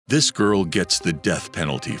This girl gets the death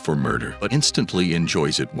penalty for murder, but instantly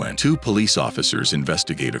enjoys it when two police officers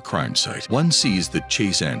investigate a crime site. One sees that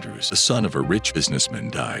Chase Andrews, the son of a rich businessman,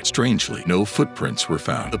 died. Strangely, no footprints were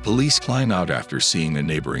found. The police climb out after seeing a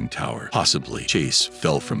neighboring tower. Possibly, Chase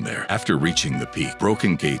fell from there. After reaching the peak,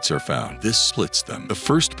 broken gates are found. This splits them. The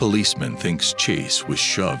first policeman thinks Chase was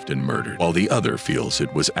shoved and murdered, while the other feels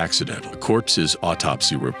it was accidental. The corpse's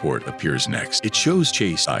autopsy report appears next. It shows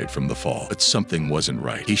Chase died from the fall, but something wasn't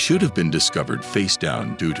right. He should have been discovered face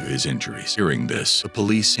down due to his injuries. Hearing this, the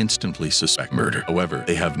police instantly suspect murder. However,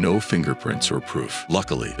 they have no fingerprints or proof.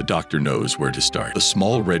 Luckily, the doctor knows where to start. The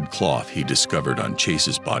small red cloth he discovered on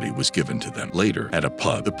Chase's body was given to them. Later, at a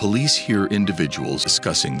pub, the police hear individuals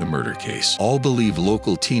discussing the murder case. All believe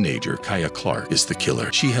local teenager Kaya Clark is the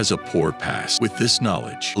killer. She has a poor past. With this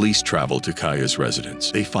knowledge, police travel to Kaya's residence.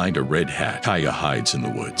 They find a red hat. Kaya hides in the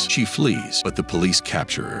woods. She flees, but the police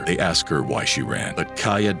capture her. They ask her why she ran, but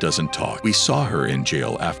Kaya doesn't talk. We saw her in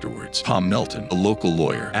jail afterwards. Tom Melton, a local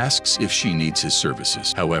lawyer, asks if she needs his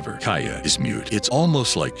services. However, Kaya is mute. It's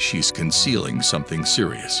almost like she's concealing something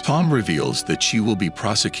serious. Tom reveals that she will be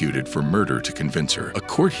prosecuted for murder to convince her. A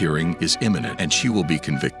court hearing is imminent, and she will be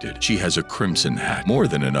convicted. She has a crimson hat. More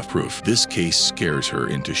than enough proof. This case scares her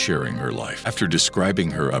into sharing her life. After describing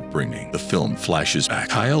her upbringing, the film flashes back.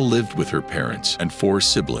 Kyle lived with her parents and 4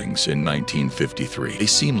 siblings in 1953. They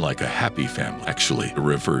seem like a happy family. Actually,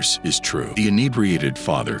 the reverse is true. The inebriated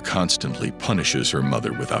father constantly punishes her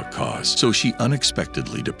mother without cause, so she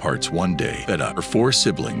unexpectedly departs one day. Fed up, her 4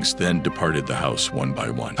 siblings then departed the house one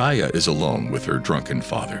by one. Kaya is alone with her drunken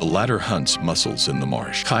father. The latter hunts mussels in the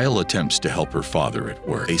marsh. Kyle attempts to help her father at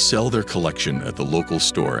work. They sell their collection at the local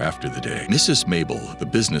store after the day. Mrs. Mabel, the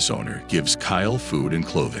business owner, gives Kyle food and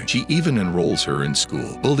clothing. She even enrolls her in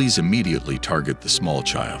school. Bullies immediately target the small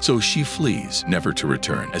child, so she flees, never to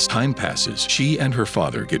return. As time passes, she and her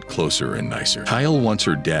father get closer and nicer. Kyle wants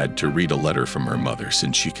her dad to read a letter from her mother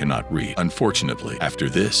since she cannot read. Unfortunately, after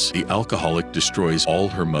this, the alcoholic destroys all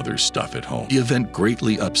her mother's stuff at home. The event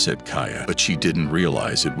greatly upset Kaya, but she didn't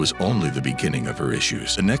realize it was only the beginning of her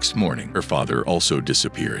issues. The next morning, her father also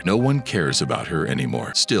disappeared. No one cares about her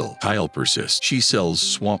anymore. Still, Kyle persists. She sells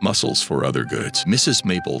swamp mussels for other goods. Mrs.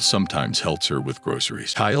 Maple sometimes helps her with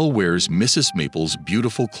groceries. Kyle wears Mrs. Maple's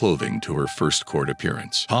beautiful clothing to her first court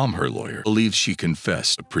appearance. Tom, her lawyer, believes she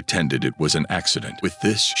confessed but pretended it was an accident. With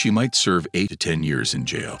this, she might serve 8 to 10 years in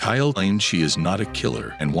jail. Kyle claims she is not a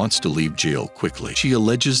killer and wants to leave jail quickly. She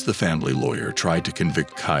alleges the family lawyer tried to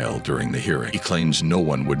convict Kyle during the hearing. He claims no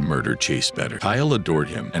one would murder Chase better. Kyle adored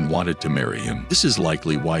him and wanted to marry him. This is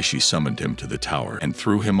likely why she summoned him to the tower and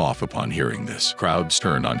threw him off upon hearing this. Crowds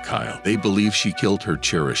turn on Kyle. They believe she killed her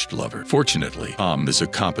cherished lover. Fortunately, Tom is a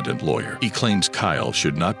competent lawyer. He claims Kyle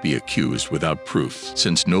should not be accused without proof,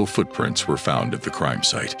 since no footprints were found at the crime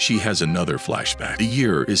site. She has another flashback. The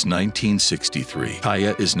year is 1963.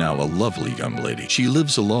 Kaya is now a lovely young lady. She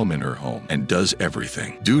lives alone in her home and does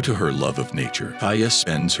everything. Due to her love of nature, Kaya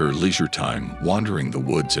spends her leisure time wandering the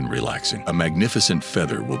woods and relaxing. A magnificent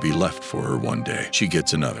feather will be left for her one day. She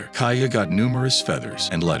gets another. Kaya got numerous feathers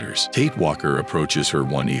and letters. Tate Walker approaches her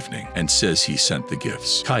one evening and says he sent the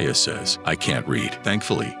gifts. Kaya says, "I can't read."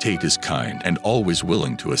 Thankfully, Tate is kind and always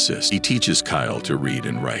willing to assist. He teaches Kyle to read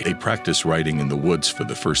and write. They practice writing in the woods for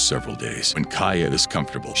the first several days. When Kaya is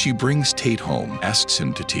comfortable, she brings Tate home, asks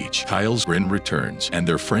him to teach. Kyle's grin returns, and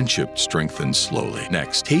their friendship strengthens slowly.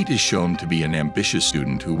 Next, Tate is shown to be an ambitious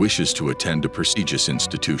student who wishes to attend a prestigious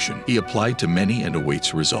institution. He applied to many and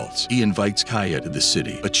awaits results. He invites Kaya to the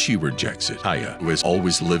city, but she rejects it. Kaya, who has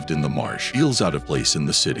always lived in the marsh, feels out of place in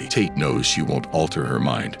the city. Tate knows she won't alter her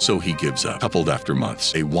mind, so he gives up. Coupled after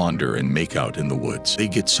months, they wander and make out in the woods. They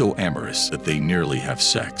get so amorous that they nearly have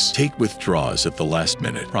sex. Tate withdraws at the last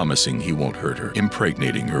minute, promising he won't hurt her.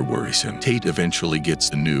 Impregnating her worries him. Tate eventually gets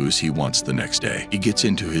the news he wants the next day. He gets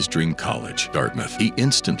into his dream college, Dartmouth. He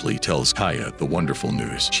instantly tells Kaya the wonderful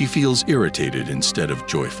news. She feels irritated instead of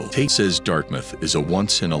joyful. Tate says Dartmouth is a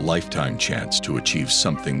once-in-a-lifetime chance to achieve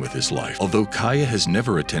something with his life. Although Kaya has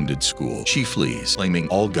never attended school, she flees, claiming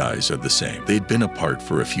all guys are the same. They'd been apart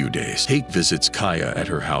for a few days. Tate visits Kaya at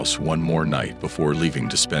her house one more night before leaving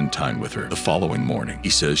to spend time with her. The following morning, he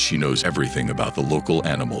says she knows everything about the local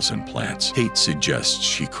animals and plants. Tate suggests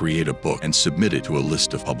she create a book and submit it to a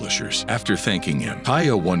list of publishers. After thanking him,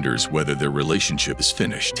 Kaya wonders whether their relationship is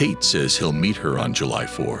finished. Tate says he'll meet her on July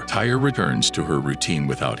 4. Kaya returns to her routine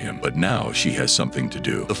without him, but now she has something to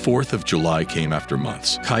do. The 4th of July came after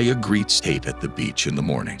months. Kaya greets Tate at the beach in the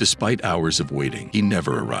morning. Despite hours of waiting, he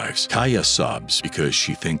never arrives. Kaya sobs because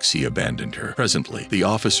she thinks he abandoned her. Presently, the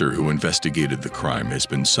officer who investigated the crime has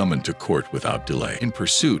been summoned to court without delay. In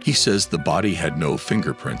pursuit, he says the body had no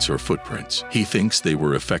fingerprints or footprints. He thinks they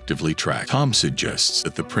were effectively tracked. Tom suggests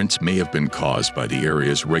that the prints may have been caused by the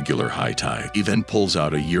area's regular high tide. He then pulls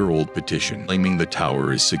out a year-old petition claiming the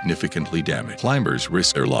tower is significantly damaged. Climbers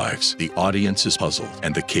risk their lives. The audience is puzzled,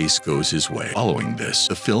 and the case goes his way. Following this,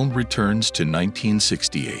 the film returns to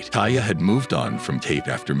 1968. Kaya had moved on from Tate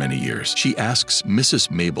after many years. She asks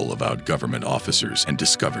Mrs. Mabel about government officers and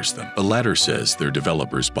discovers them. The latter says they're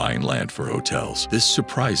developers buying land for hotels. This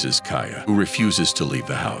surprises Kaya, who refuses to leave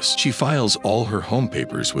the house. She files all her home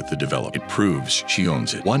papers with the developer. It proves she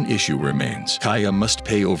owns it. One issue remains. Kaya must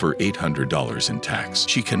pay over $800 in tax.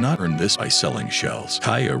 She cannot earn this by selling shells.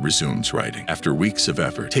 Kaya resumes writing. After weeks of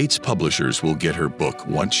effort, Tate's publishers will get her book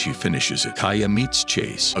once she finishes it. Kaya meets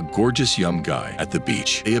Chase, a gorgeous young guy, at the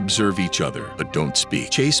beach. They observe each other, but don't speak.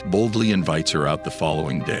 Chase boldly invites her out the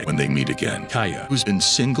following day. When they meet again, Kaya, who's been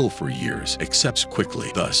single for years, accepts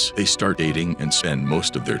quickly. Thus, they start dating and spend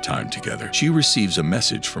most of their time together. She receives a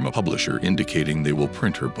message from a publisher indicating they will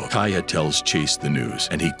print her book. Kaya tells Chase the news,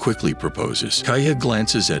 and he quickly proposes. Kaya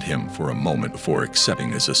glances at him for a moment before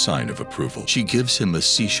accepting as a sign of approval. She gives him a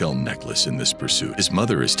seashell necklace in this pursuit. His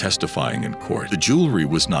mother is testifying in court. The jewelry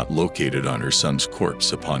was not located on her son's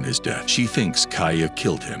corpse upon his death. She thinks Kaya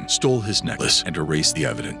killed him, stole his necklace, and erased the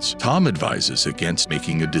evidence. Tom advises against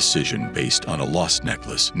making a decision based on a lost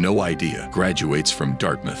necklace. No idea. Graduates from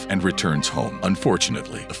Dartmouth and returns home.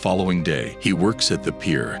 Unfortunately, the following day, he works at the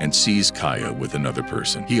pier and sees Kaya with another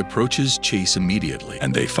person. He approaches Chase immediately,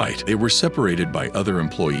 and they fight. They were separated by other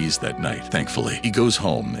employees that night. Thankfully, he goes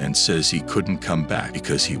home and says he couldn't come back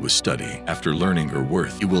because he was studying. After learning her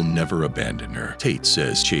worth, he will never abandon her. Tate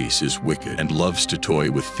says Chase is wicked and loves to toy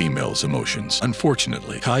with females' emotions.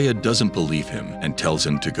 Unfortunately, Kaya doesn't believe him and tells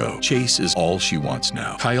him to go. Chase is all she wants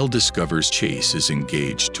now. Kyle discovers Chase is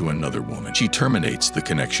engaged to another woman. She terminates the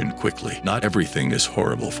connection quickly. Not everything is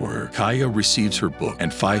horrible for her. Kaya receives her book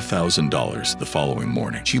and $5,000 the following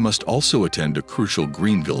morning. She must also attend a crucial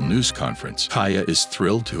Greenville news conference. Kaya is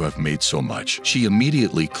thrilled to have made so much. She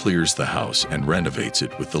immediately clears the house and renovates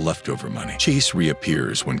it with the leftover money. Chase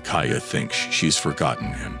reappears when Kaya thinks she's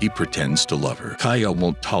forgotten him. He pretends to love her. Kaya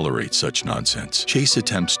won't tolerate such nonsense. Chase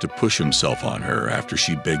attempts to push himself on her after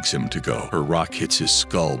she begs him to go. Her rock hits his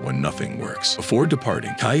skull when nothing works. Before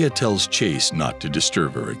departing, Kaya tells Chase not to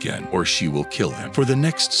disturb her again, or she will kill him. For the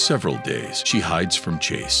next several days, she hides from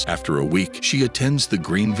Chase. After a week, she attends the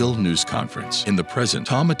Greenville news conference. In the present,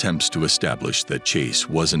 Tom attempts to establish that Chase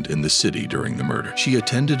wasn't in the city during the murder. She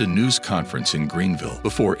attended a news conference in Greenville.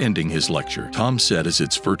 Before ending his lecture, Tom said as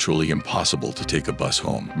it's virtually impossible to take a bus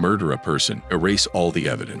home, murder a person, erase all the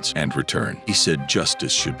evidence, and return. He said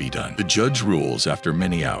justice should be done. The judge rules after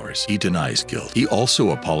many hours. He denies guilt. He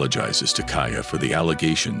also apologizes to Kaya for the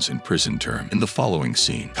allegations and prison term. In the following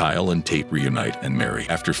scene, Kyle and Tate reunite and marry.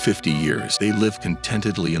 After 50 years, they live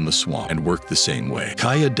contentedly in the swamp and work the same way.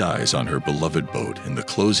 Kaya dies on her beloved boat in the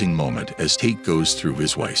closing moment as Tate goes through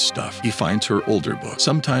his wife's stuff. He finds her older book.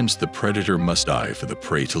 Sometimes the predator must die for the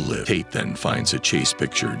prey to live. Tate then finds a Chase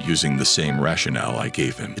pictured using the same rationale I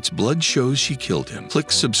gave him. Its blood shows she killed him.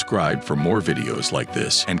 Click subscribe for more videos like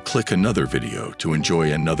this, and click another video to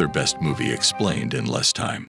enjoy another best movie explained in less time.